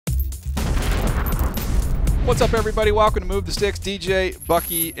What's up, everybody? Welcome to Move the Sticks. DJ,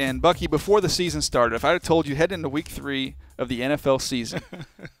 Bucky, and Bucky. Before the season started, if I had told you heading into week 3 of the NFL season,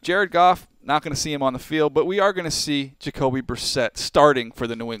 Jared Goff, not going to see him on the field, but we are going to see Jacoby Brissett starting for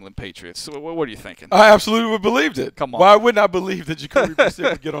the New England Patriots. So what are you thinking? I absolutely would have believed it. Come on. Why wouldn't I believe that Jacoby Brissett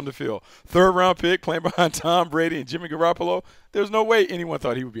would get on the field? Third-round pick, playing behind Tom Brady and Jimmy Garoppolo. There's no way anyone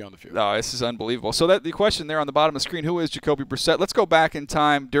thought he would be on the field. No, this is unbelievable. So the question there on the bottom of the screen, who is Jacoby Brissett? Let's go back in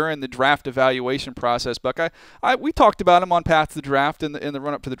time during the draft evaluation process, Buck. We talked about him on Path to the Draft in the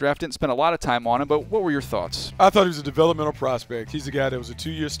run-up to the draft. Didn't spend a lot of time on him, but what were your thoughts? I thought he was a developmental prospect. He's a guy that was a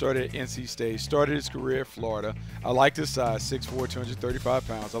 2-year starter at NC State, started his career at Florida. I liked his size, 6'4", 235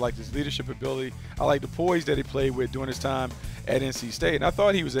 pounds. I liked his leadership ability. I liked the poise that he played with during his time at NC State. And I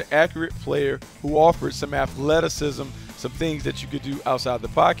thought he was an accurate player who offered some athleticism, some things that you could do outside the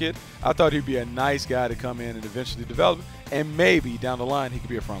pocket. I thought he'd be a nice guy to come in and eventually develop, and maybe down the line he could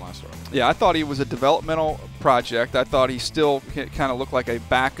be a frontline starter. Yeah, I thought he was a developmental project. I thought he still kind of looked like a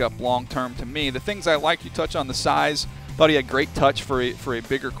backup long-term to me. The things I liked, you touch on the size. Thought he had great touch for a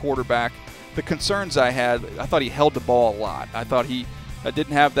bigger quarterback. The concerns I had, I thought he held the ball a lot. I thought he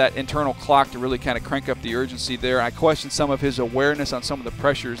didn't have that internal clock to really kind of crank up the urgency there. I questioned some of his awareness on some of the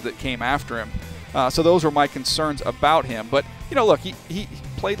pressures that came after him. So those were my concerns about him. But, you know, look, he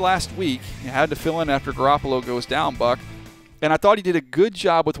played last week. He had to fill in after Garoppolo goes down, Buck. And I thought he did a good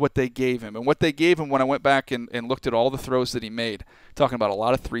job with what they gave him. And what they gave him when I went back and looked at all the throws that he made, talking about a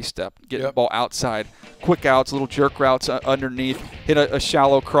lot of three-step, getting the ball outside, quick outs, little jerk routes underneath, hit a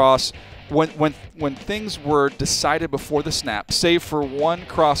shallow cross. When things were decided before the snap, save for one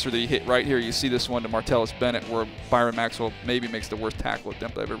crosser that he hit right here, you see this one to Martellus Bennett where Byron Maxwell maybe makes the worst tackle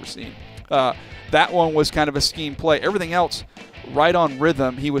attempt I've ever seen. That one was kind of a scheme play. Everything else, right on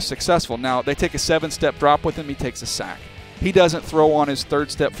rhythm, he was successful. Now, they take a 7-step drop with him, he takes a sack. He doesn't throw on his third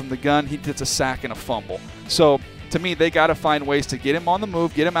step from the gun. He gets a sack and a fumble. So, to me, they got to find ways to get him on the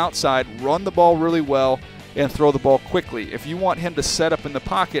move, get him outside, run the ball really well, and throw the ball quickly. If you want him to set up in the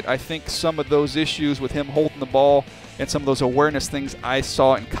pocket, I think some of those issues with him holding the ball and some of those awareness things I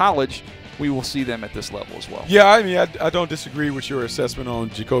saw in college, we will see them at this level as well. Yeah, I mean, I don't disagree with your assessment on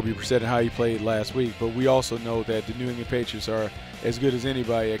Jacoby Brissett and how he played last week, but we also know that the New England Patriots are as good as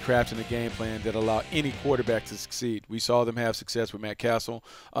anybody at crafting a game plan that allow any quarterback to succeed. We saw them have success with Matt Castle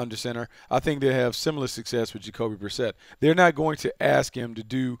under center. I think they have similar success with Jacoby Brissett. They're not going to ask him to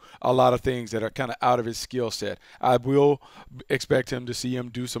do a lot of things that are kind of out of his skill set. I will expect him to see him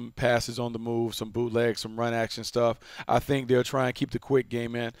do some passes on the move, some bootlegs, some run action stuff. I think they'll try and keep the quick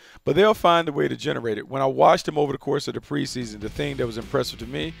game in, but they'll find a way to generate it. When I watched him over the course of the preseason, the thing that was impressive to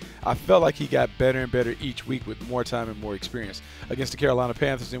me, I felt like he got better and better each week with more time and more experience. Against the Carolina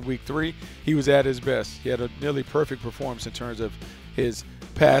Panthers in week 3, he was at his best. He had a nearly perfect performance in terms of his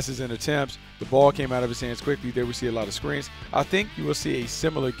passes and attempts. The ball came out of his hands quickly. There we see a lot of screens. I think you will see a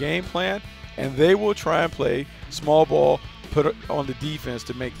similar game plan, and they will try and play small ball, put it on the defense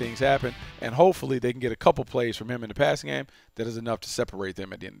to make things happen, and hopefully they can get a couple plays from him in the passing game that is enough to separate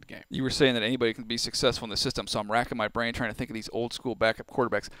them at the end of the game. You were saying that anybody can be successful in the system, so I'm racking my brain trying to think of these old-school backup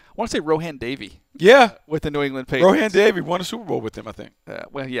quarterbacks. I want to say Rohan Davey. Yeah. With the New England Patriots. Rohan Davey won a Super Bowl with them, I think.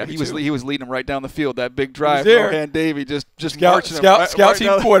 Well, yeah, he was leading them right down the field, that big drive. Rohan Davey just marching scout team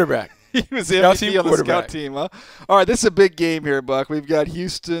down. Quarterback. He was the MVP on the scout team, huh? All right, this is a big game here, Buck. We've got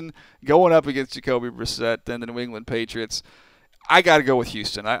Houston going up against Jacoby Brissett and the New England Patriots. I got to go with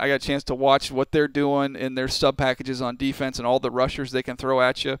Houston. I got a chance to watch what they're doing in their sub-packages on defense and all the rushers they can throw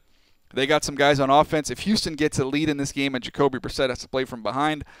at you. They got some guys on offense. If Houston gets a lead in this game and Jacoby Brissett has to play from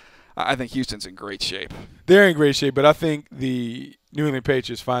behind, I think Houston's in great shape. They're in great shape, but I think the New England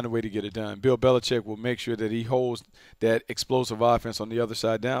Patriots find a way to get it done. Bill Belichick will make sure that he holds that explosive offense on the other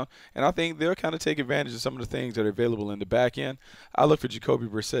side down, and I think they'll kind of take advantage of some of the things that are available in the back end. I look for Jacoby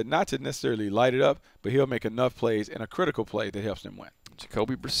Brissett not to necessarily light it up, but he'll make enough plays and a critical play that helps them win.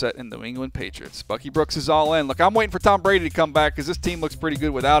 Jacoby Brissett and the New England Patriots. Bucky Brooks is all in. Look, I'm waiting for Tom Brady to come back because this team looks pretty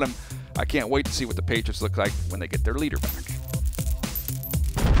good without him. I can't wait to see what the Patriots look like when they get their leader back.